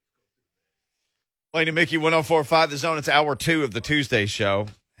Lane and Mickey, 104.5 The Zone. It's hour 2 of the Tuesday show.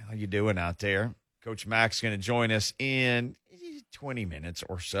 How you doing out there? Coach Mack's going to join us in 20 minutes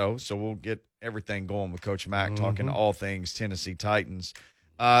or so. So we'll get everything going with Coach Mack, talking all things Tennessee Titans.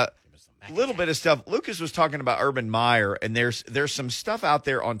 A little bit of stuff. Lucas was talking about Urban Meyer, and there's some stuff out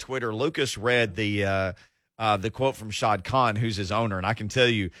there on Twitter. Lucas read the quote from Shad Khan, who's his owner, and I can tell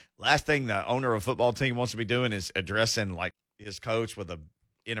you, last thing the owner of a football team wants to be doing is addressing like his coach with a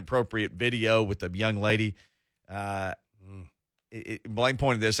inappropriate video with the young lady. Blaine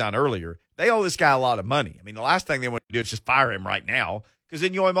pointed this out earlier. They owe this guy a lot of money. I mean, the last thing they want to do is just fire him right now, because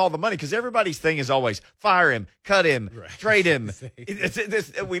then you owe him all the money, because everybody's thing is always fire him, cut him, trade him.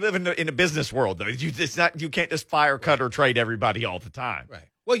 We live in a business world, though. You can't just fire, cut, or trade everybody all the time. Right.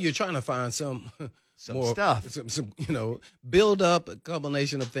 Well, you're trying to find some more stuff. Some build up a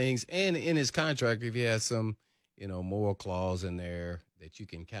combination of things. And in his contract, if he has some, moral clause in there that you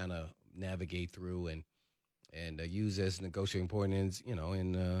can kind of navigate through and use as negotiating point ends,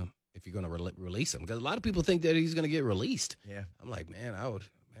 if you're going to release him. Because a lot of people think that he's going to get released. Yeah. I'm like,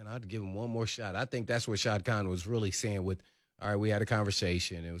 I'd give him one more shot. I think that's what Shad Khan was really saying with, all right, we had a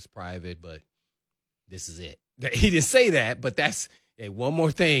conversation. It was private, but this is it. He didn't say that, but that's one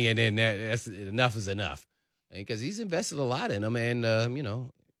more thing, and then that's enough is enough. Because he's invested a lot in him,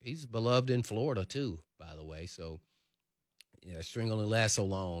 and, he's beloved in Florida too, by the way. So, string only lasts so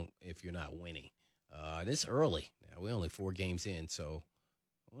long if you're not winning. And it's early. Now, we're only 4 games in, so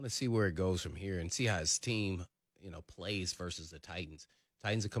I want to see where it goes from here and see how his team, plays versus the Titans.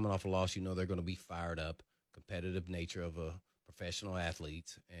 Titans are coming off a loss. They're going to be fired up, competitive nature of professional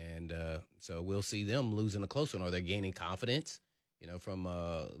athletes. And so we'll see them losing a close one. Are they gaining confidence, from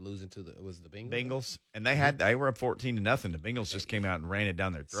losing to the Bengals? And they were up 14-0. The Bengals just came out and ran it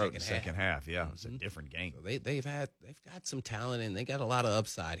down their throat in the second half. Yeah, it's a different game. So they've got some talent, and they got a lot of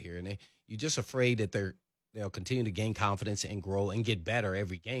upside here. And you're just afraid that they'll continue to gain confidence and grow and get better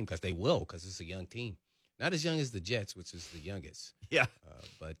every game, because they will, because it's a young team. Not as young as the Jets, which is the youngest. Yeah.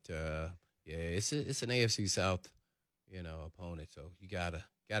 But it's an AFC South, opponent. So you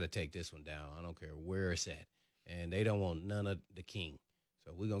gotta take this one down. I don't care where it's at. And they don't want none of the King.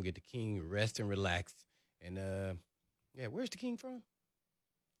 So we're going to get the King rest and relax. And, where's the King from?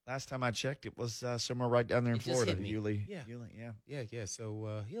 Last time I checked, it was somewhere right down there in Florida. Yulee. Yeah.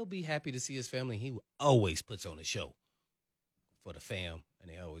 So he'll be happy to see his family. He always puts on a show for the fam,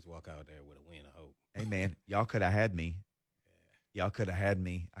 and they always walk out there with a win, I hope. Hey, man, y'all could have had me. Y'all could have had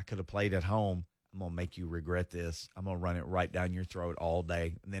me. I could have played at home. I'm going to make you regret this. I'm going to run it right down your throat all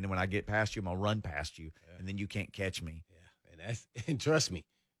day. And then when I get past you, I'm going to run past you, and then you can't catch me. Yeah, and trust me,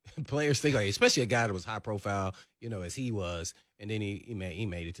 players think, especially a guy that was high profile, as he was, and then he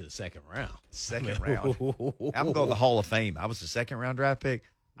made it to the second round. Round. I'm going to the Hall of Fame. I was the second round draft pick.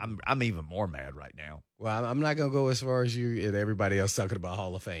 I'm even more mad right now. Well, I'm not going to go as far as you and everybody else talking about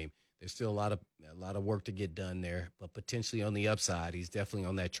Hall of Fame. There's still a lot of work to get done there, but potentially on the upside, he's definitely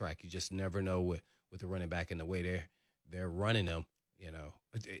on that track. You just never know with the running back and the way they're running him.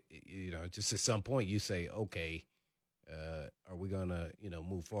 Just at some point you say, okay, are we gonna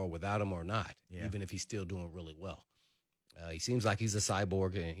move forward without him or not? Yeah. Even if he's still doing really well. He seems like he's a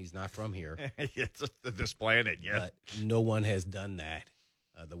cyborg, and he's not from here. It's this planet, yeah. But no one has done that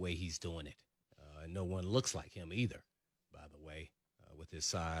the way he's doing it. No one looks like him either, by the way, with his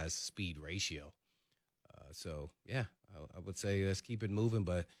size-speed ratio. I would say let's keep it moving,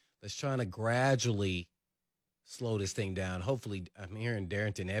 but let's try to gradually slow this thing down. Hopefully, I'm hearing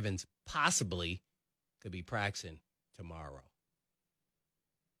Darrynton Evans possibly could be practicing tomorrow.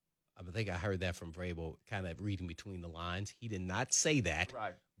 I think I heard that from Vrabel, kind of reading between the lines. He did not say that,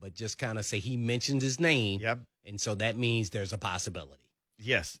 right, but just kind of say he mentioned his name. Yep. And so that means there's a possibility.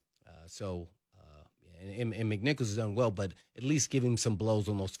 Yes. And McNichols has done well, but at least give him some blows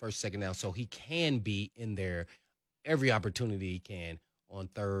on those first, second down so he can be in there every opportunity he can on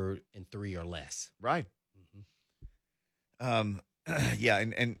 3rd and 3 or less. Right. And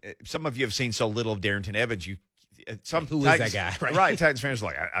some of you have seen so little of Darrynton Evans. Who Titans, is that guy? Right. Titans fans are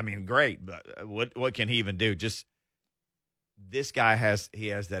like, I mean, great, but what can he even do? Just this guy has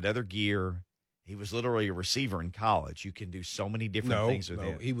that other gear. He was literally a receiver in college. You can do so many different things with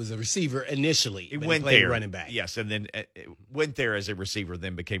him. He was a receiver initially. He went there, running back. Yes, and then went there as a receiver,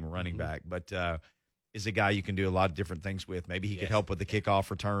 then became a running back. But is a guy you can do a lot of different things with. Maybe he could help with the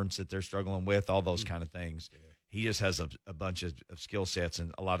kickoff returns that they're struggling with, all those kind of things. Yeah. He just has a bunch of skill sets,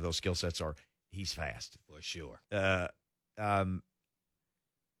 and a lot of those skill sets are he's fast. For sure.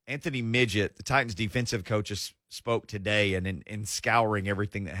 Anthony Midget, the Titans defensive coach, spoke today, and in scouring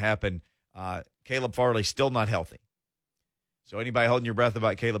everything that happened, Caleb Farley still not healthy. So anybody holding your breath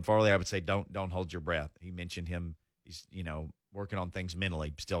about Caleb Farley, I would say don't hold your breath. He mentioned him. He's working on things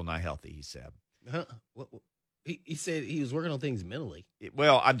mentally, still not healthy. He said. Huh? He said he was working on things mentally.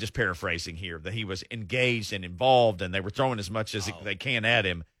 Well, I'm just paraphrasing here that he was engaged and involved, and they were throwing as much as they can at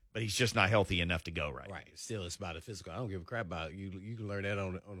him, but he's just not healthy enough to go right. Right. Still, it's about the physical. I don't give a crap about you. You can learn that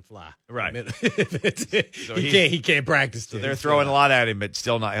on the fly. Right. So he can't practice. So they're throwing a lot at him, but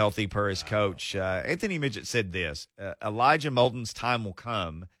still not healthy per his coach. Anthony Midget said this: Elijah Molden's time will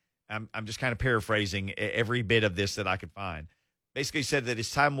come. I'm just kind of paraphrasing every bit of this that I could find. Basically said that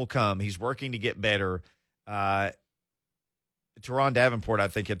his time will come. He's working to get better. Teron Davenport, I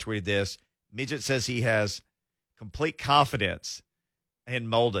think, had tweeted this. Midget says he has complete confidence in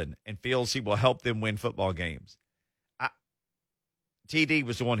Molden and feels he will help them win football games. TD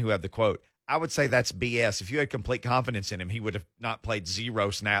was the one who had the quote. I would say that's BS. If you had complete confidence in him, he would have not played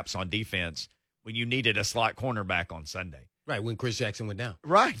 0 snaps on defense when you needed a slot cornerback on Sunday. Right, when Chris Jackson went down.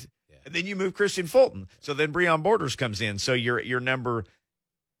 Right. Yeah. And then you move Christian Fulton. So then Breon Borders comes in. So your number,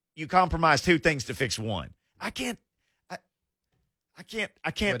 you compromise 2 things to fix 1. I can't. But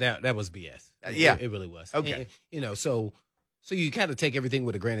that was BS. Yeah. It really was. Okay. And, so you kind of take everything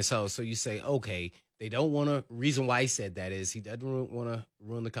with a grain of salt. So you say, okay, they don't want to. Reason why he said that is he doesn't want to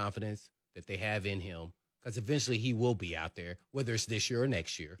ruin the confidence that they have in him, because eventually he will be out there, whether it's this year or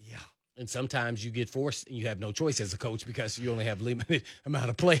next year. Yeah. And sometimes you get forced and you have no choice as a coach because you only have limited amount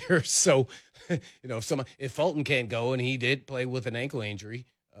of players. So, if Fulton can't go, and he did play with an ankle injury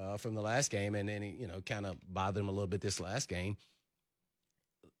from the last game, and then he, kind of bothered him a little bit this last game,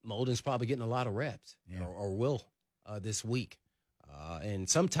 Molden's probably getting a lot of reps, or will this week. And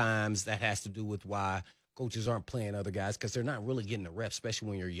sometimes that has to do with why coaches aren't playing other guys, because they're not really getting the reps, especially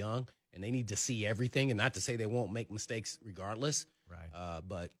when you're young, and they need to see everything. And not to say they won't make mistakes regardless,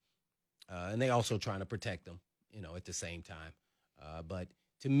 right? And they also trying to protect them, at the same time. But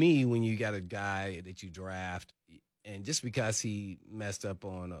to me, when you got a guy that you draft, and just because he messed up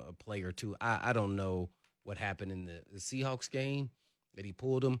on a play or two, I don't know what happened in the Seahawks game that he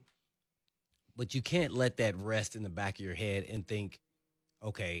pulled him. But you can't let that rest in the back of your head and think,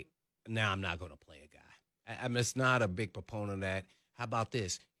 okay, now I'm not going to play a guy. I'm just not a big proponent of that. How about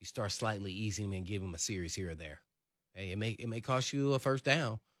this? You start slightly easing him and give him a series here or there. Hey, it may cost you a first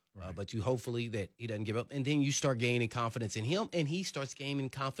down, right. But you hopefully that he doesn't give up. And then you start gaining confidence in him, and he starts gaining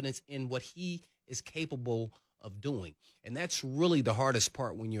confidence in what he is capable of doing. And that's really the hardest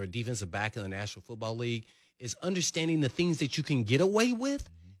part when you're a defensive back in the National Football League, is understanding the things that you can get away with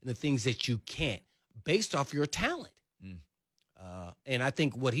and the things that you can't based off your talent. And I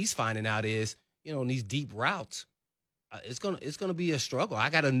think what he's finding out is, in these deep routes, it's gonna be a struggle. I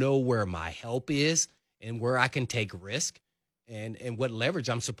got to know where my help is and where I can take risk and what leverage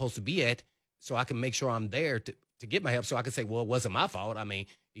I'm supposed to be at, so I can make sure I'm there to get my help, so I can say, well, it wasn't my fault. I mean,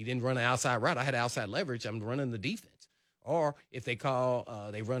 he didn't run an outside route. I had outside leverage. I'm running the defense. Or if they call,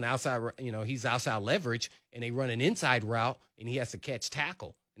 they run outside, he's outside leverage, and they run an inside route, and he has to catch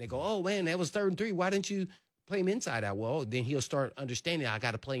tackle. And they go, oh, man, that was 3rd and 3. Why didn't you play him inside out? Well, then he'll start understanding I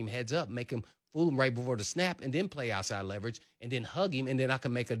got to play him heads up, make him fool him right before the snap, and then play outside leverage, and then hug him, and then I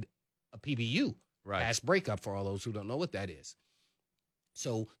can make a PBU, right, pass breakup, for all those who don't know what that is.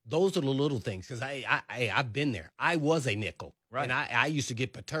 So those are the little things, because I've been there. I was a nickel, right, and I used to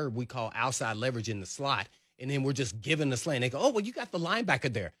get perturbed. We call outside leverage in the slot, and then we're just giving the slant. They go, oh, well, you got the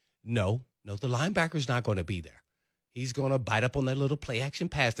linebacker there. No, the linebacker's not going to be there. He's going to bite up on that little play action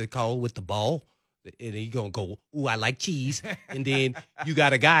pass they call with the ball. And he's going to go, ooh, I like cheese. And then you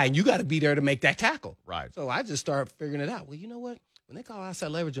got a guy, and you got to be there to make that tackle. Right. So I just start figuring it out. Well, you know what? When they call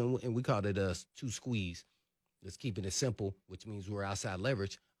outside leverage, and we called it 2 squeeze, just keeping it simple, which means we're outside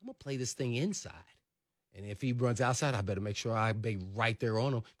leverage, I'm going to play this thing inside. And if he runs outside, I better make sure I be right there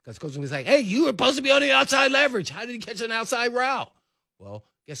on him, because coach will be like, hey, you were supposed to be on the outside leverage. How did he catch an outside route? Well,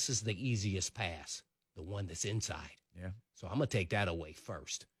 guess this is the easiest pass, the one that's inside. Yeah. So I'm going to take that away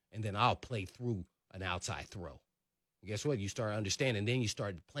first, and then I'll play through an outside throw. And guess what? You start understanding, then you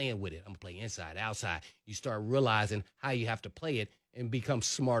start playing with it. I'm going to play inside, outside. You start realizing how you have to play it and become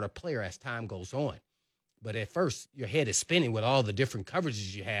smarter player as time goes on. But at first, your head is spinning with all the different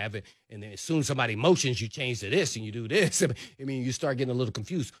coverages you have, and then as soon as somebody motions, you change to this and you do this. I mean, you start getting a little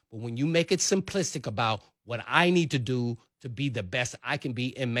confused. But when you make it simplistic about what I need to do to be the best I can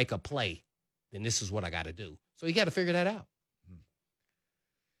be and make a play, then this is what I got to do. So you got to figure that out.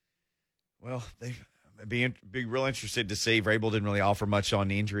 Well, they be real interested to see. Vrabel didn't really offer much on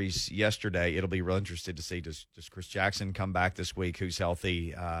injuries yesterday. It'll be real interested to see, does Chris Jackson come back this week? Who's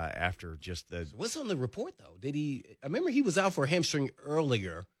healthy after just the... So what's on the report, though? Did he... I remember he was out for a hamstring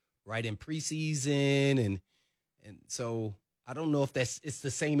earlier, right, in preseason, and so I don't know if it's the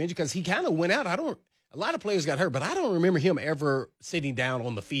same injury because he kind of went out. A lot of players got hurt, but I don't remember him ever sitting down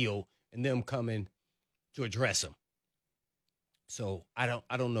on the field and them coming to address him. So I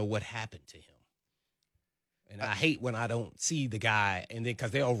don't know what happened to him. And I hate when I don't see the guy, and then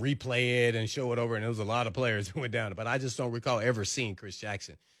because they'll replay it and show it over, and there was a lot of players who went down. But I just don't recall ever seeing Chris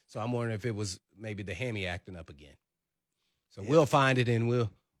Jackson. So I'm wondering if it was maybe the hammy acting up again. So we'll find it, and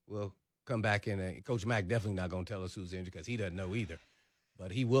we'll come back in. Coach Mack definitely not going to tell us who's injured because he doesn't know either.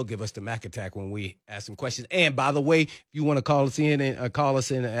 But he will give us the Mack attack when we ask him questions. And by the way, if you want to call us in and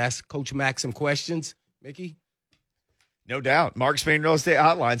ask Coach Mack some questions, Mickey. No doubt. Mark Spain Real Estate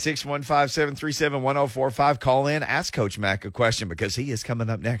Hotline, 615-737-1045. Call in, ask Coach Mack a question because he is coming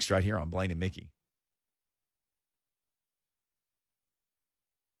up next right here on Blaine and Mickey.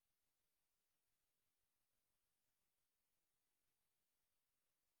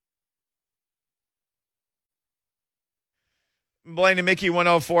 Blaine and Mickey,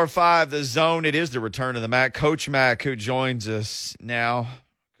 1045, The Zone. It is the return of the Mack. Coach Mack, who joins us now.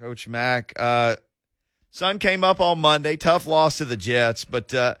 Coach Mack, sun came up on Monday. Tough loss to the Jets,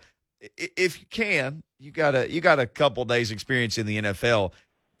 but if you can, you got a couple days experience in the NFL.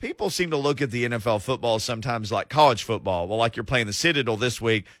 People seem to look at the NFL football sometimes like college football. Well, like you're playing the Citadel this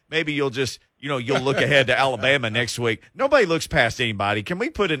week, maybe you'll just you'll look ahead to Alabama next week. Nobody looks past anybody. Can we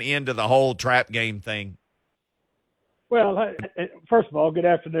put an end to the whole trap game thing? Well, first of all, good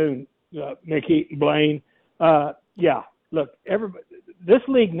afternoon, Mickey, Blaine. Look, this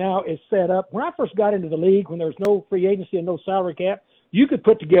league now is set up. When I first got into the league, when there was no free agency and no salary cap, you could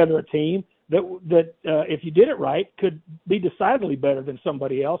put together a team that if you did it right, could be decidedly better than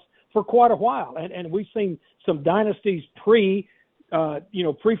somebody else for quite a while. And we've seen some dynasties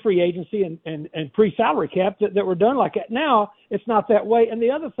pre-free agency and pre-salary cap that were done like that. Now it's not that way. And the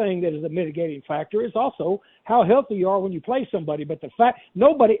other thing that is a mitigating factor is also how healthy you are when you play somebody. But the fact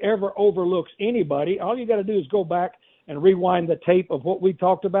nobody ever overlooks anybody. All you got to do is go back and rewind the tape of what we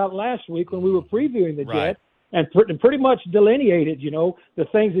talked about last week when we were previewing the Jets and pretty much delineated, the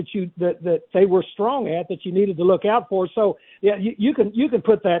things that they were strong at that you needed to look out for. So yeah, you can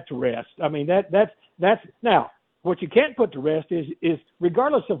put that to rest. I mean, that's now. What you can't put to rest is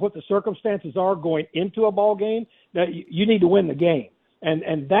regardless of what the circumstances are going into a ball game, that you need to win the game,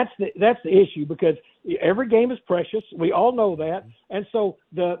 and that's the issue because every game is precious. We all know that, and so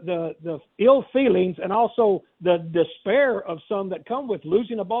the ill feelings and also the despair of some that come with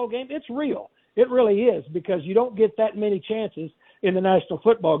losing a ball game, it's real. It really is because you don't get that many chances in the National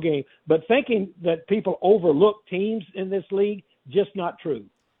Football game. But thinking that people overlook teams in this league, just not true.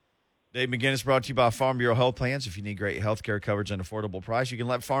 Dave McGinnis brought to you by Farm Bureau Health Plans. If you need great health care coverage at an affordable price, you can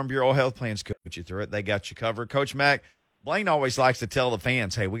let Farm Bureau Health Plans coach you through it. They got you covered. Coach Mack, Blaine always likes to tell the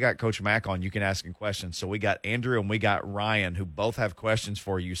fans, hey, we got Coach Mack on. You can ask him questions. So we got Andrew and we got Ryan who both have questions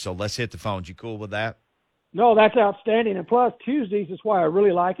for you. So let's hit the phones. You cool with that? No, that's outstanding. And plus, Tuesdays is why I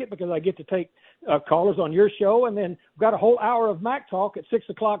really like it because I get to take callers on your show. And then we've got a whole hour of Mack Talk at 6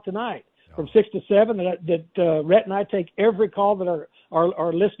 o'clock tonight. From 6 to 7 that Rhett and I take every call that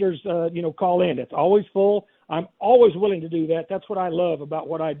our listeners, call in. It's always full. I'm always willing to do that. That's what I love about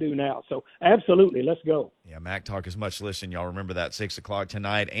what I do now. So absolutely, let's go. Yeah, Mack Talk is much listened. Y'all remember that 6 o'clock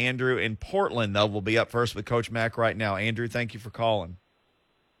tonight. Andrew in Portland, though, will be up first with Coach Mack right now. Andrew, thank you for calling.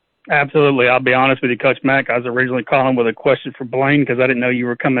 Absolutely. I'll be honest with you, Coach Mack. I was originally calling with a question for Blaine because I didn't know you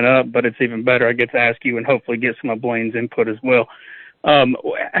were coming up, but it's even better. I get to ask you and hopefully get some of Blaine's input as well.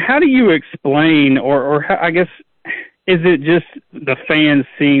 How do you explain, or how, I guess, is it just the fans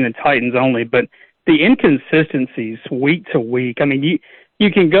seeing the Titans only, but the inconsistencies week to week? I mean,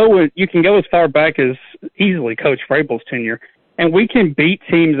 you can go as far back as easily Coach Vrabel's tenure, and we can beat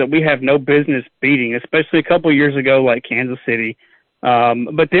teams that we have no business beating, especially a couple of years ago like Kansas City.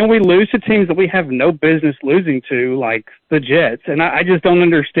 But then we lose to teams that we have no business losing to, like the Jets. And I just don't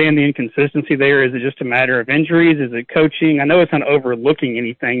understand the inconsistency there. Is it just a matter of injuries? Is it coaching? I know it's not overlooking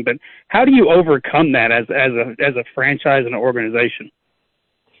anything, but how do you overcome that as a franchise and an organization?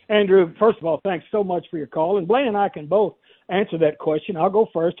 Andrew, first of all, thanks so much for your call. And Blaine and I can both answer that question. I'll go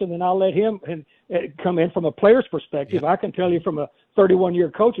first, and then I'll let him come in from a player's perspective. I can tell you from a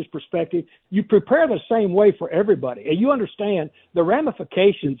 31-year coach's perspective, you prepare the same way for everybody. And you understand the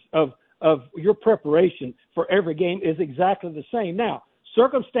ramifications of your preparation for every game is exactly the same. Now,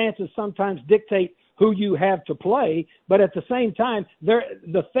 circumstances sometimes dictate who you have to play, but at the same time,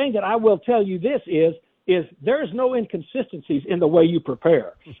 the thing that I will tell you this is there is no inconsistencies in the way you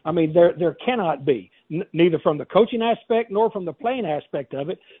prepare. I mean, there cannot be, neither from the coaching aspect nor from the playing aspect of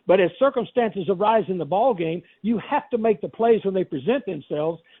it. But as circumstances arise in the ball game, you have to make the plays when they present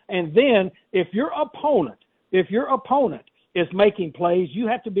themselves. And then if your opponent is making plays, you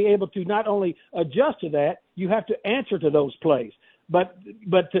have to be able to not only adjust to that, you have to answer to those plays. But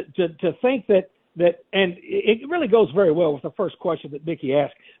to think that and it really goes very well with the first question that Mickey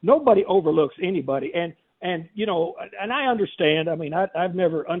asked. Nobody overlooks anybody, and I understand. I mean, I've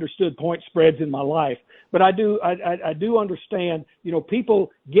never understood point spreads in my life, but I do understand.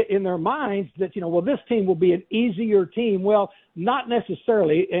 People get in their minds that well, this team will be an easier team. Well, not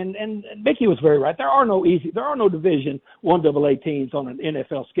necessarily. And Mickey was very right. There are no Division I AA teams on an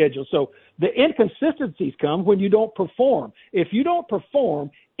NFL schedule. So the inconsistencies come when you don't perform. If you don't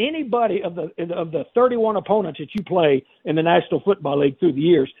perform, anybody of the 31 opponents that you play in the National Football League through the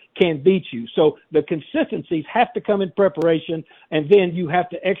years can beat you. So the consistencies have to come in preparation, and then you have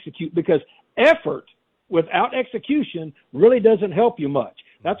to execute, because effort without execution really doesn't help you much.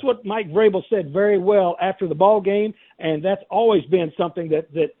 That's what Mike Vrabel said very well after the ball game, and that's always been something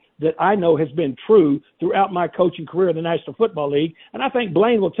that I know has been true throughout my coaching career in the National Football League, and I think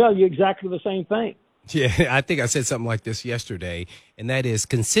Blaine will tell you exactly the same thing. Yeah, I think I said something like this yesterday, and that is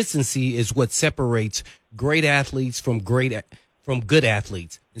consistency is what separates great athletes from good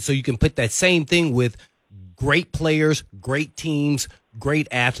athletes. And so you can put that same thing with great players, great teams, great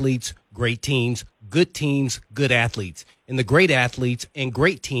athletes, great teams, good athletes. And the great athletes and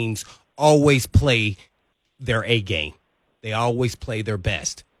great teams always play their A game. They always play their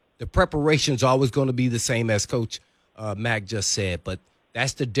best. The preparation's always going to be the same, as Coach Mack just said, but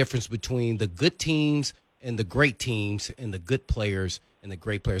that's the difference between the good teams and the great teams and the good players and the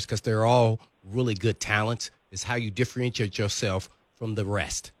great players, because they're all really good talents. It's how you differentiate yourself from the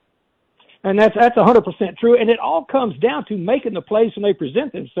rest. And that's 100% true. And it all comes down to making the plays when they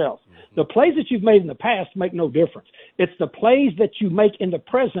present themselves. Mm-hmm. The plays that you've made in the past make no difference. It's the plays that you make in the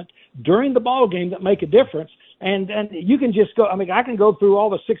present during the ball game that make a difference. And you can just go, I mean, I can go through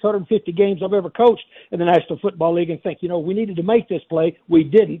all the 650 games I've ever coached in the National Football League and think, we needed to make this play. We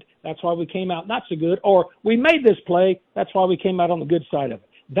didn't. That's why we came out not so good. Or we made this play. That's why we came out on the good side of it.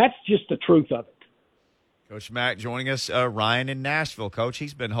 That's just the truth of it. Coach Mack joining us. Ryan in Nashville, Coach.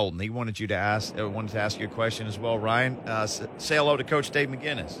 He's been holding. He wanted to ask you a question as well. Ryan, say hello to Coach Dave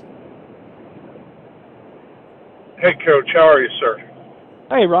McGinnis. Hey, Coach. How are you, sir?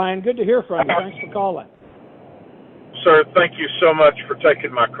 Hey, Ryan. Good to hear from you. Thanks for calling. Sir, thank you so much for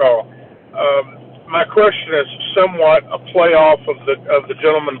taking my call. My question is somewhat a playoff of the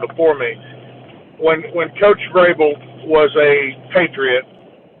gentleman before me. When Coach Vrabel was a Patriot,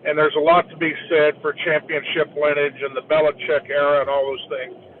 and there's a lot to be said for championship lineage and the Belichick era and all those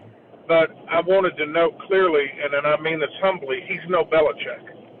things, but I wanted to note clearly, and I mean this humbly, he's no Belichick.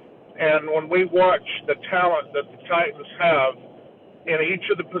 And when we watch the talent that the Titans have in each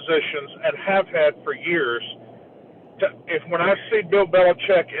of the positions and have had for years, when I see Bill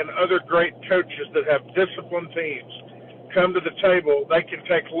Belichick and other great coaches that have disciplined teams come to the table, they can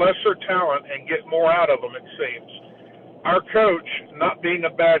take lesser talent and get more out of them, it seems. Our coach, not being a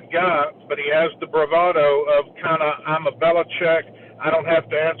bad guy, but he has the bravado of I'm a Belichick, I don't have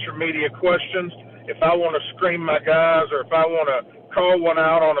to answer media questions. If I want to scream my guys, or if I want to call one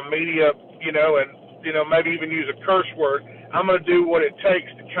out on a media, and maybe even use a curse word, I'm going to do what it takes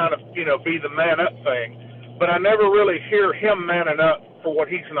to be the man up thing. But I never really hear him manning up for what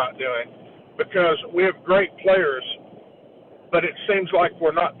he's not doing, because we have great players, but it seems like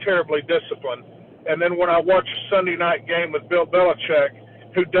we're not terribly disciplined. And then when I watch a Sunday night game with Bill Belichick,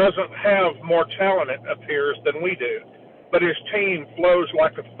 who doesn't have more talent, it appears, than we do, but his team flows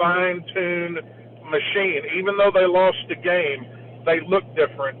like a fine-tuned machine. Even though they lost the game, they look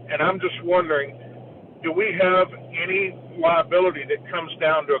different. And I'm just wondering, do we have any liability that comes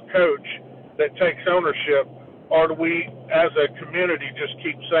down to a coach that takes ownership, or do we, as a community, just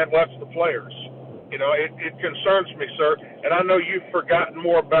keep saying, well, that's the players? It concerns me, sir. And I know you've forgotten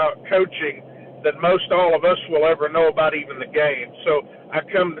more about coaching than most all of us will ever know about even the game. So I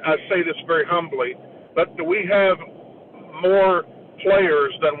say this very humbly, but do we have more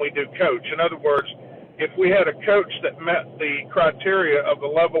players than we do coach? In other words, if we had a coach that met the criteria of the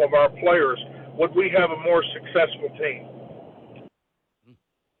level of our players, would we have a more successful team?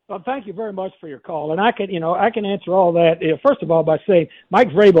 Well, thank you very much for your call, and I can answer all that. First of all, by saying Mike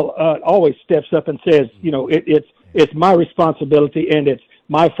Vrabel always steps up and says, it's my responsibility and it's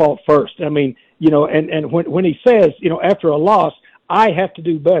my fault first. I mean, and when he says, after a loss, I have to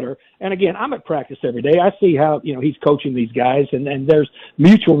do better. And again, I'm at practice every day. I see how he's coaching these guys, and there's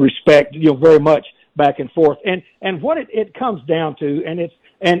mutual respect, very much back and forth. And what it comes down to, and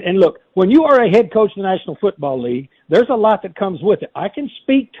And look, when you are a head coach in the National Football League, there's a lot that comes with it. I can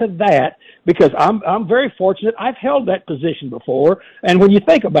speak to that because I'm very fortunate. I've held that position before, and when you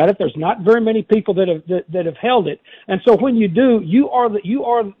think about it, there's not very many people that have held it. And so when you do,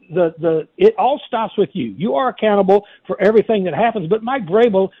 it all stops with you. You are accountable for everything that happens. But Mike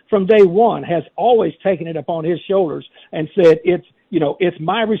Vrabel from day one has always taken it upon his shoulders and said it's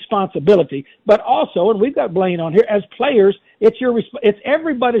my responsibility. But also, and we've got Blaine on here, as players, it's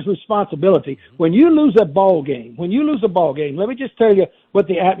everybody's responsibility. When you lose a ball game, let me just tell you what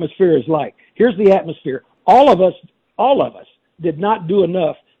the atmosphere is like. Here's the atmosphere. All of us did not do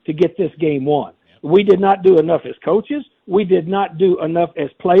enough to get this game won. We did not do enough as coaches. We did not do enough as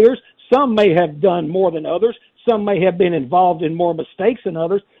players. Some may have done more than others. Some may have been involved in more mistakes than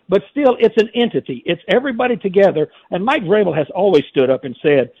others, but still it's an entity. It's everybody together. And Mike Vrabel has always stood up and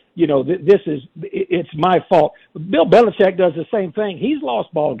said, it's my fault. Bill Belichick does the same thing. He's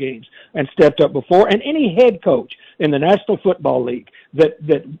lost ball games and stepped up before. And any head coach in the National Football League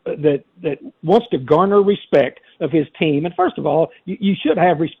that wants to garner respect of his team. And first of all, you should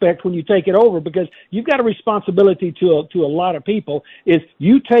have respect when you take it over, because you've got a responsibility to a lot of people. Is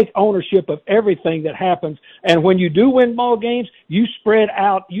you take ownership of everything that happens, and when you do win ball games, you spread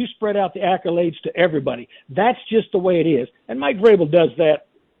out the accolades to everybody. That's just the way it is, and Mike Vrabel does that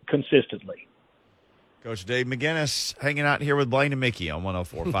consistently. Coach Dave McGinnis hanging out here with Blaine and Mickey on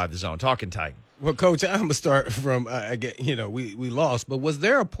 104.5 The Zone, talking Titan. Well, Coach, I'm gonna start from we lost, but was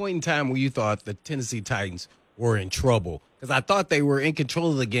there a point in time where you thought the Tennessee Titans were in trouble? Because I thought they were in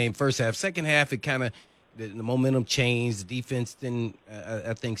control of the game first half. Second half, it kind of the momentum changed. The defense didn't,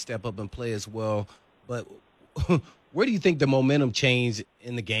 I think, step up and play as well. But where do you think the momentum changed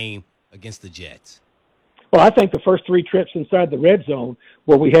in the game against the Jets? Well, I think the first three trips inside the red zone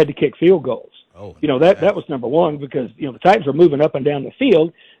where we had to kick field goals. Oh, that was number one, because the Titans were moving up and down the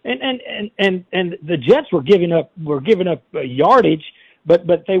field, and the Jets were giving up yardage, but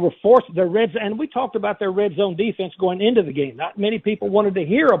they were forced their red zone. And we talked about their red zone defense going into the game. Not many people wanted to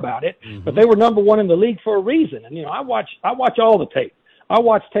hear about it, but they were number one in the league for a reason. And I watch all the tape. I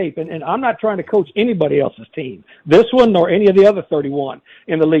watch tape, and I'm not trying to coach anybody else's team, this one nor any of the other 31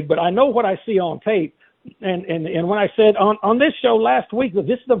 in the league, but I know what I see on tape. And when I said on this show last week that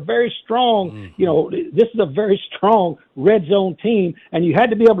this is a very strong, this is a very strong red zone team, and you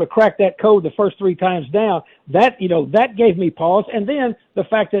had to be able to crack that code the first three times down, that gave me pause. And then the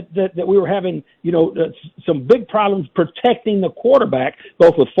fact that we were having, some big problems protecting the quarterback,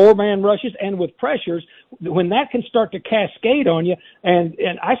 both with four-man rushes and with pressures, when that can start to cascade on you. And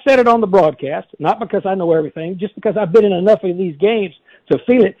I said it on the broadcast, not because I know everything, just because I've been in enough of these games to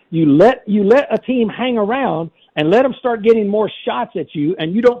feel it. You let a team hang around and let them start getting more shots at you,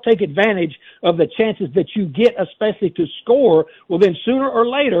 and you don't take advantage of the chances that you get, especially to score, well, then sooner or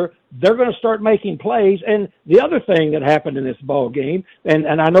later, they're going to start making plays. And the other thing that happened in this ball game,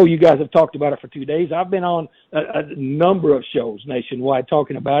 and I know you guys have talked about it for 2 days, I've been on a number of shows nationwide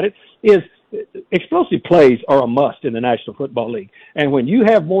talking about it, is explosive plays are a must in the National Football League. And when you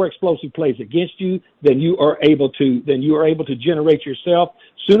have more explosive plays against you than you are able to generate yourself,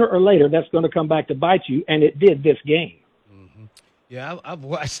 sooner or later that's going to come back to bite you, and it did this game. Mm-hmm. Yeah, I've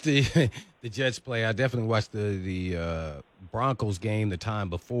watched the Jets play. I definitely watched the Broncos game the time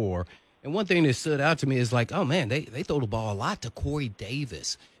before. And one thing that stood out to me is like, oh man, they throw the ball a lot to Corey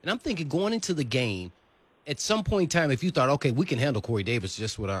Davis. And I'm thinking going into the game, at some point in time, if you thought, okay, we can handle Corey Davis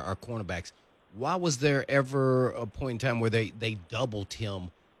just with our cornerbacks, why was there ever a point in time where they doubled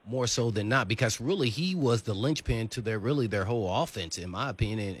him more so than not? Because really he was the linchpin to their whole offense, in my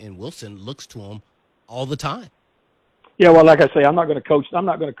opinion, and Wilson looks to him all the time. Yeah, well, like I say, I'm not going to coach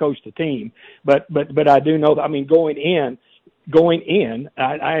the team, but I do know that, I mean, going in,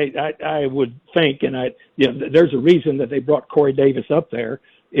 I would think, and there's a reason that they brought Corey Davis up there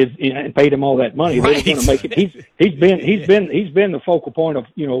and paid him all that money. Right. They were going to make it. He's been the focal point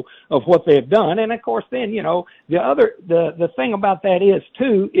of what they've done. And of course, then the thing about that is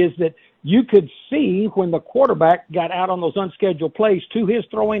that you could see when the quarterback got out on those unscheduled plays to his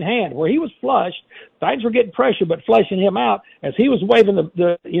throwing hand, where he was flushed. Titans were getting pressure, but flushing him out as he was waving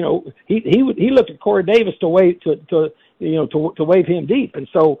he looked at Corey Davis to wave to wave him deep, and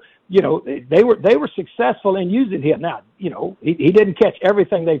so. They were successful in using him. Now, he didn't catch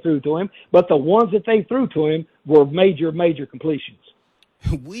everything they threw to him, but the ones that they threw to him were major, major completions.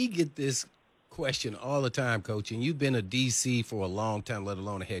 We get this question all the time, Coach, and you've been a DC for a long time, let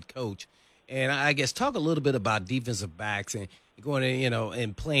alone a head coach. And I guess talk a little bit about defensive backs and going in,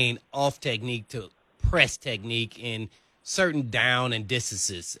 and playing off technique to press technique in certain down and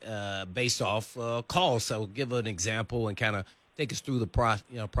distances based off calls. So give an example and kind of take us through the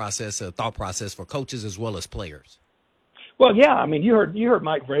thought process for coaches as well as players. Well, yeah, I mean, you heard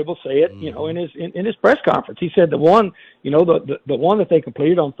Mike Vrabel say it, in his press conference. He said the one that they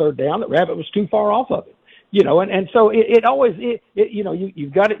completed on third down, that Rabbit was too far off of it. And so it always,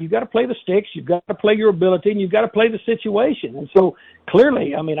 you've got to play the sticks, you've got to play your ability, and you've got to play the situation. And so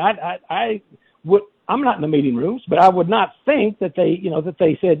clearly, I mean, I'm not in the meeting rooms, but I would not think that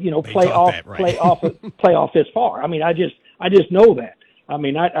they said, play off this far. I mean, I just know that. I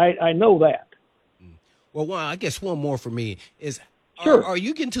mean, I know that. Well, I guess one more for me is, sure. Are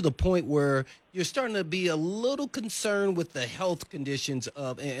you getting to the point where you're starting to be a little concerned with the health conditions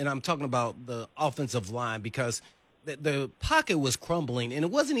of, and I'm talking about the offensive line, because the pocket was crumbling and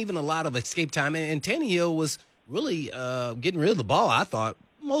it wasn't even a lot of escape time. And Tannehill was really getting rid of the ball, I thought,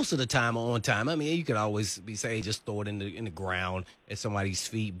 most of the time on time. I mean, you could always just throw it in the ground at somebody's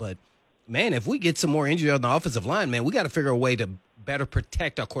feet. But, man, if we get some more injury on the offensive line, man, we got to figure a way to better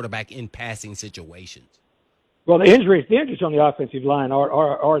protect our quarterback in passing situations. Well, the injuries on the offensive line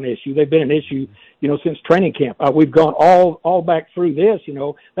are an issue. They've been an issue, since training camp. We've gone all back through this.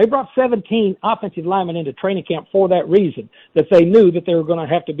 They brought 17 offensive linemen into training camp for that reason, that they knew that they were going to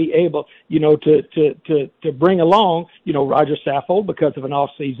have to be able, to bring along, Roger Saffold because of an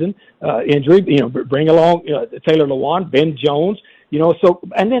off-season injury. Bring along Taylor Lewan, Ben Jones. So,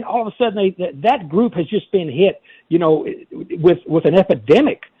 and then all of a sudden that group has just been hit, with an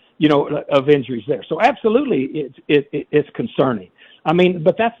epidemic, of injuries there. So absolutely, it's concerning. I mean,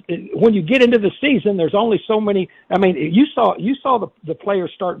 but that's when you get into the season. There's only so many. I mean, you saw the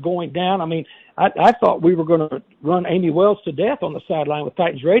players start going down. I mean, I thought we were going to run Amy Wells to death on the sideline with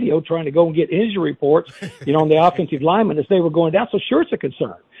Titans Radio, trying to go and get injury reports, on the offensive linemen as they were going down. So sure, it's a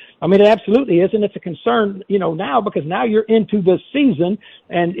concern. I mean, it absolutely is, and it's a concern, now, because now you're into the season,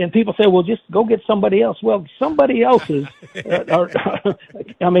 and people say, well, just go get somebody else. Well, somebody else's,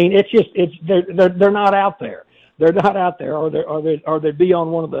 I mean, they're not out there. They're not out there, or they'd be on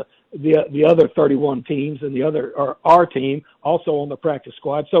one of the other 31 teams, and the other, or our team, also on the practice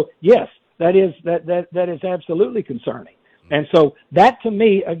squad. So yes, that is absolutely concerning. And so that, to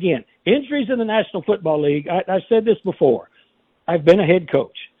me, again, injuries in the National Football League. I've said this before. I've been a head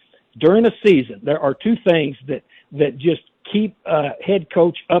coach. During a season, there are two things that just keep a head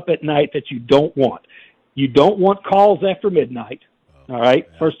coach up at night that you don't want. You don't want calls after midnight, all right,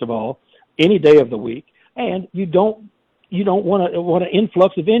 first of all, any day of the week, and you don't want an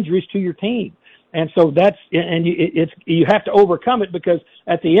influx of injuries to your team. And so you have to overcome it, because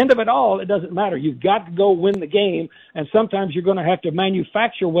at the end of it all, it doesn't matter. You've got to go win the game, and sometimes you're going to have to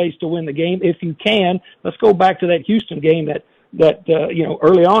manufacture ways to win the game if you can. Let's go back to that Houston game that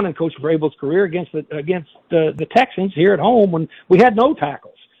early on in Coach Vrabel's career against the Texans here at home, when we had no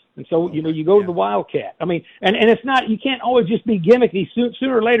tackles. And so, you go to the Wildcat. I mean, and it's not, you can't always just be gimmicky.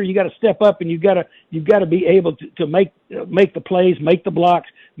 Sooner or later, you got to step up, and you've got to be able to make the plays, make the blocks,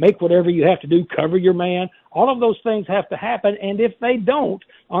 make whatever you have to do, cover your man. All of those things have to happen. And if they don't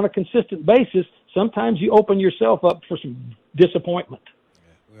on a consistent basis, sometimes you open yourself up for some disappointment.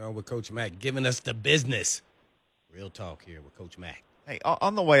 Yeah, we're on with Coach Mack, giving us the business. Real talk here with Coach Mack. Hey,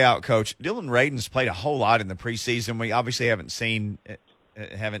 on the way out, Coach, Dylan Radunz played a whole lot in the preseason. We obviously haven't seen,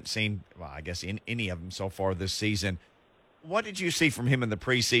 well, I guess, in any of them so far this season. What did you see from him in the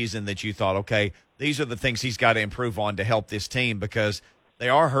preseason that you thought, okay, these are the things he's got to improve on to help this team, because they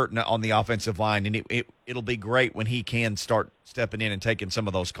are hurting on the offensive line, and it'll be great when he can start stepping in and taking some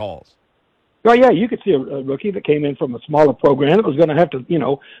of those calls? Well, yeah, you could see a rookie that came in from a smaller program that was going to have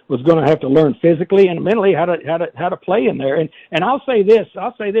to, learn physically and mentally how to play in there. And I'll say this,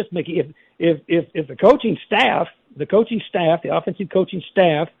 Mickey, if the coaching staff, the offensive coaching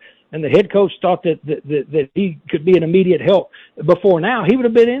staff, and the head coach thought that he could be an immediate help before now, he would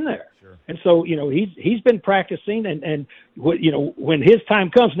have been in there. Sure. And so, he's been practicing, and when his time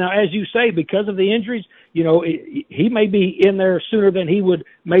comes now, as you say, because of the injuries, he may be in there sooner than he would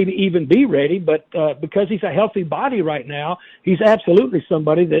maybe even be ready, but because he's a healthy body right now, he's absolutely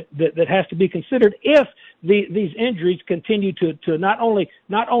somebody that has to be considered if these injuries continue to not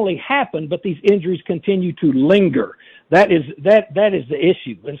only happen, but these injuries continue to linger. That is the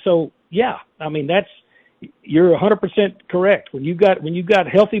issue. And so, yeah, I mean, you're 100% correct. When you've got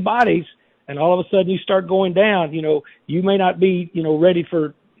healthy bodies, and all of a sudden you start going down, you may not be, ready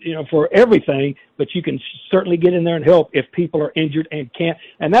for everything, but you can certainly get in there and help if people are injured and can't.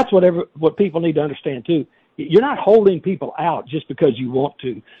 And that's what people need to understand too. You're not holding people out just because you want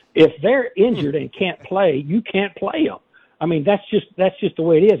to. If they're injured and can't play, you can't play them. I mean, that's just the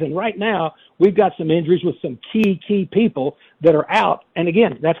way it is. And right now we've got some injuries with some key people that are out. And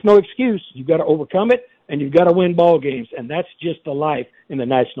again, that's no excuse. You've got to overcome it and you've got to win ball games, and that's just the life in the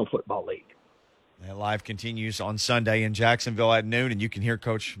National Football League. That live continues on Sunday in Jacksonville at noon, and you can hear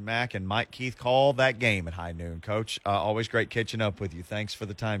Coach Mack and Mike Keith call that game at high noon. Coach, always great catching up with you. Thanks for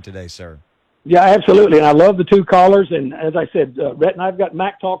the time today, sir. Yeah, absolutely, and I love the two callers. And as I said, Rhett and I've got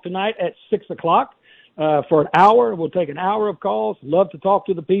Mac Talk tonight at 6 o'clock for an hour. We'll take an hour of calls. Love to talk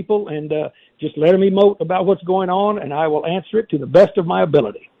to the people and just let them emote about what's going on, and I will answer it to the best of my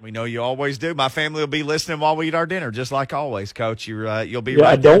ability. We know you always do. My family will be listening while we eat our dinner, just like always, Coach. You'll be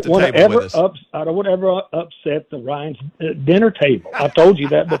right there at the table with us. I don't want to ever upset the Ryan's dinner table. I told you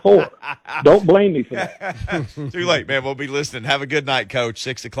that before. Don't blame me for that. Too late, man. We'll be listening. Have a good night, Coach.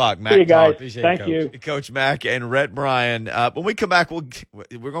 6 o'clock. Mac See you guys. Talk. Thank you. Coach Mack and Rhett Bryan. When we come back, we're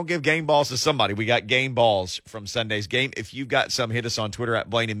going to give game balls to somebody. We got game balls from Sunday's game. If you've got some, hit us on Twitter at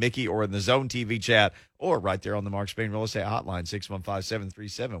Blaine and Mickey or in the Zone TV chat or right there on the Mark Spain Real Estate Hotline,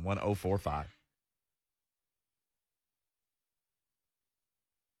 615-737-1045.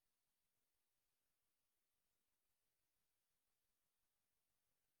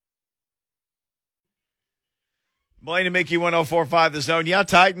 Blaine and Mickey, 1045 The Zone. Yeah,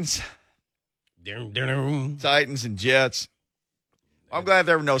 Titans. Titans and Jets. I'm glad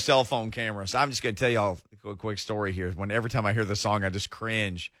there were no cell phone cameras. I'm just going to tell y'all a quick story here. Every time I hear the song, I just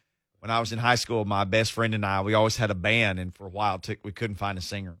cringe. When I was in high school, my best friend and I, we always had a band, and for a while we couldn't find a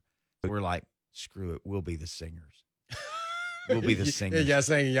singer. We were like, screw it, we'll be the singers. We'll be the singers. Y'all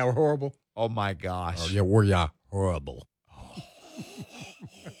saying y'all were horrible? Oh, my gosh. Oh, yeah, were y'all horrible?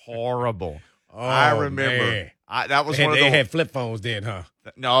 Horrible. Oh, I remember. Man. That was They had flip phones then, huh?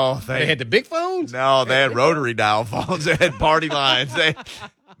 No. They had the big phones? No, they had rotary dial phones. They had party lines.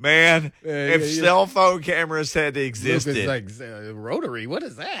 If cell phone cameras had existed. It's like rotary. What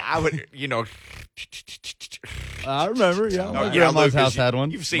is that? I would, I remember, yeah. Oh, My yeah, grandma's Lucas, house had one.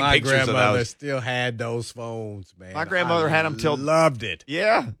 You've seen My pictures of grandmother those. still had those phones, man. My grandmother had them till loved it.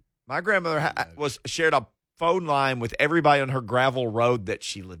 Yeah, my grandmother shared a phone line with everybody on her gravel road that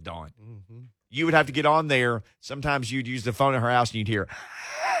she lived on. Mm-hmm. You would have to get on there. Sometimes you'd use the phone at her house and you'd hear,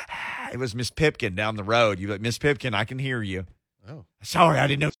 it was Miss Pipkin down the road. You'd be like, Miss Pipkin, I can hear you. Oh. Sorry, I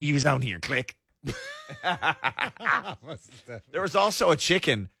didn't know you was on here. Click. There was also a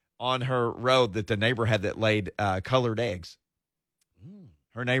chicken on her road that the neighbor had that laid colored eggs.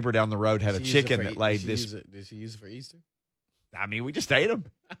 Her neighbor down the road had a chicken that laid this. Did she use it for Easter? I mean, we just ate them.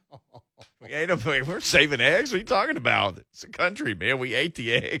 We ate them. We're saving eggs. What are you talking about? It's a country, man. We ate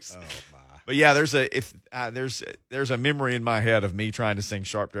the eggs. Oh, my. But yeah, there's a memory in my head of me trying to sing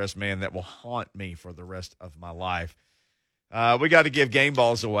Sharp Dressed Man that will haunt me for the rest of my life. We got to give game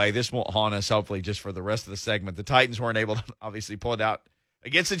balls away. This won't haunt us, hopefully, just for the rest of the segment. The Titans weren't able to obviously pull it out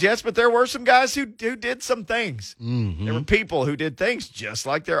against the Jets, but there were some guys who did some things. Mm-hmm. There were people who did things just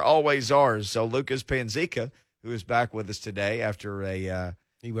like there always are. So Lucas Panzica, who is back with us today after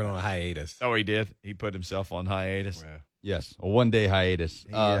he went on a hiatus. Oh, he did? He put himself on hiatus. Yeah. Yes, a one-day hiatus.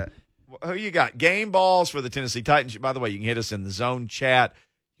 Who you got? Game balls for the Tennessee Titans. By the way, you can hit us in the Zone chat.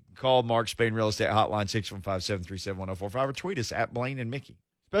 You can call Mark Spain Real Estate Hotline 615-737-1045 or tweet us at Blaine and Mickey.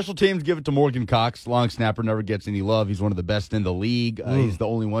 Special teams give it to Morgan Cox. Long snapper never gets any love. He's one of the best in the league. He's the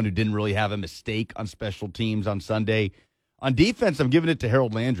only one who didn't really have a mistake on special teams on Sunday. On defense, I'm giving it to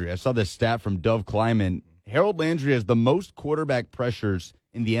Harold Landry. I saw this stat from Dove Kleiman. Harold Landry has the most quarterback pressures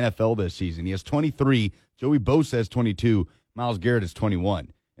in the NFL this season. He has 23. Joey Bosa has 22. Myles Garrett has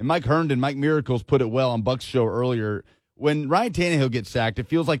 21. And Mike Herndon, Mike Miracles put it well on Buck's show earlier. When Ryan Tannehill gets sacked, it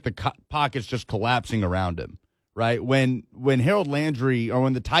feels like the pocket's just collapsing around him, right? When Harold Landry or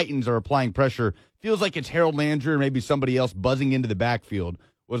when the Titans are applying pressure, feels like it's Harold Landry or maybe somebody else buzzing into the backfield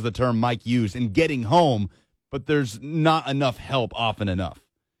was the term Mike used and getting home, but there's not enough help often enough.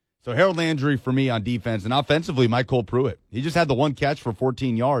 So Harold Landry for me on defense, and offensively, Mike Cole Pruitt. He just had the one catch for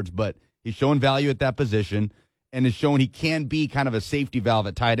 14 yards, but he's showing value at that position and is showing he can be kind of a safety valve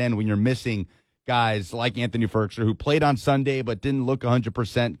at tight end when you're missing guys like Anthony Ferguson, who played on Sunday but didn't look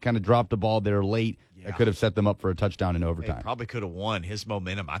 100%, kind of dropped the ball there late. Yeah. That could have set them up for a touchdown in overtime. He probably could have won. His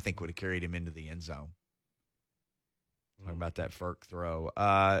momentum, I think, would have carried him into the end zone. Talking about that Ferk throw.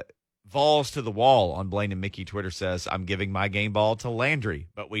 Vols to the wall on Blaine and Mickey Twitter says, I'm giving my game ball to Landry,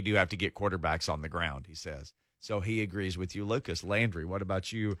 but we do have to get quarterbacks on the ground, he says. So he agrees with you, Lucas. Landry, what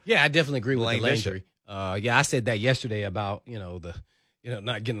about you? Yeah, I definitely agree with Blaine Landry. Yeah, I said that yesterday about,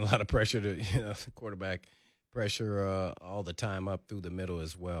 not getting a lot of pressure to, quarterback pressure all the time up through the middle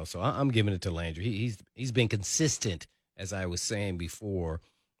as well. So I'm giving it to Landry. He's been consistent, as I was saying before,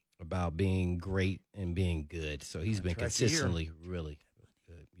 about being great and being good. So he's been consistently really good.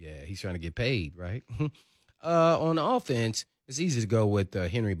 Yeah, he's trying to get paid, right? On offense, It's easy to go with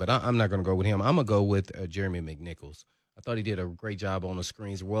Henry, but I'm not going to go with him. I'm going to go with Jeremy McNichols. I thought he did a great job on the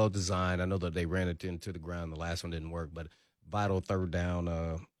screens, well designed. I know that they ran it into the ground. The last one didn't work, but vital third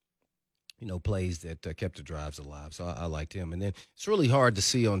down, plays that kept the drives alive. So I liked him. And then it's really hard to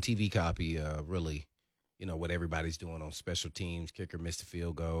see on TV copy, really, what everybody's doing on special teams. Kicker missed a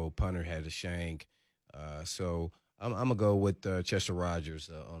field goal. Punter had a shank. So I'm going to go with Chester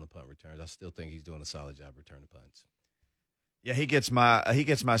Rogers on the punt returns. I still think he's doing a solid job returning punts. Yeah, he gets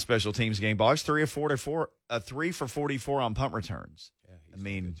my special teams game ball. It's 3 for 44 on punt returns. Yeah, I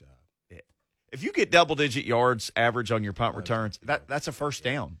mean, if you get double-digit yards average on your punt returns, that's a first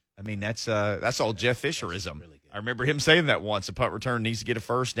down. I mean, that's all Jeff Fisherism. Really, I remember him saying that once. A punt return needs to get a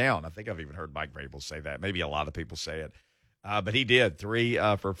first down. I think I've even heard Mike Vrabel say that. Maybe a lot of people say it. But he did 3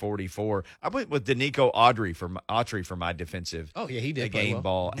 for 44. I went with Danico Autry for my defensive. Oh yeah, he did game well.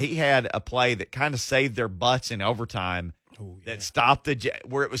 ball. He had a play that kind of saved their butts in overtime. That stopped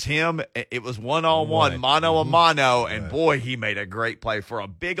where it was him. It was one-on-one, mano a mano, and boy, he made a great play for a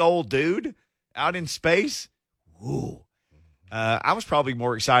big old dude out in space. Woo. I was probably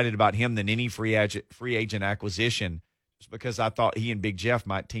more excited about him than any free agent acquisition, just because I thought he and Big Jeff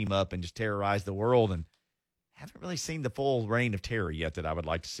might team up and just terrorize the world, and haven't really seen the full reign of terror yet that I would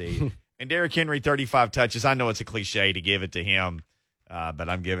like to see. And Derrick Henry, 35 touches. I know it's a cliche to give it to him. But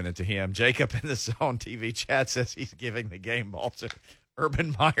I'm giving it to him. Jacob in the Zone TV chat says he's giving the game ball to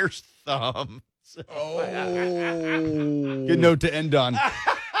Urban Meyer's thumb. So, good note to end on.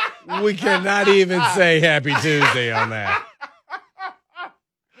 We cannot even say Happy Tuesday on that.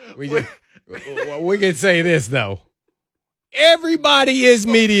 We can say this, though. Everybody is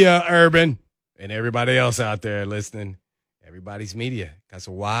media, Urban. And everybody else out there listening, everybody's media. That's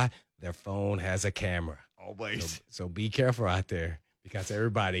why their phone has a camera. Always. So be careful out there. Because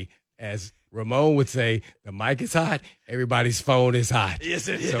everybody, as Ramon would say, the mic is hot, everybody's phone is hot. Yes,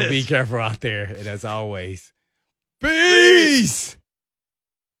 it is. So be careful out there. And as always, peace!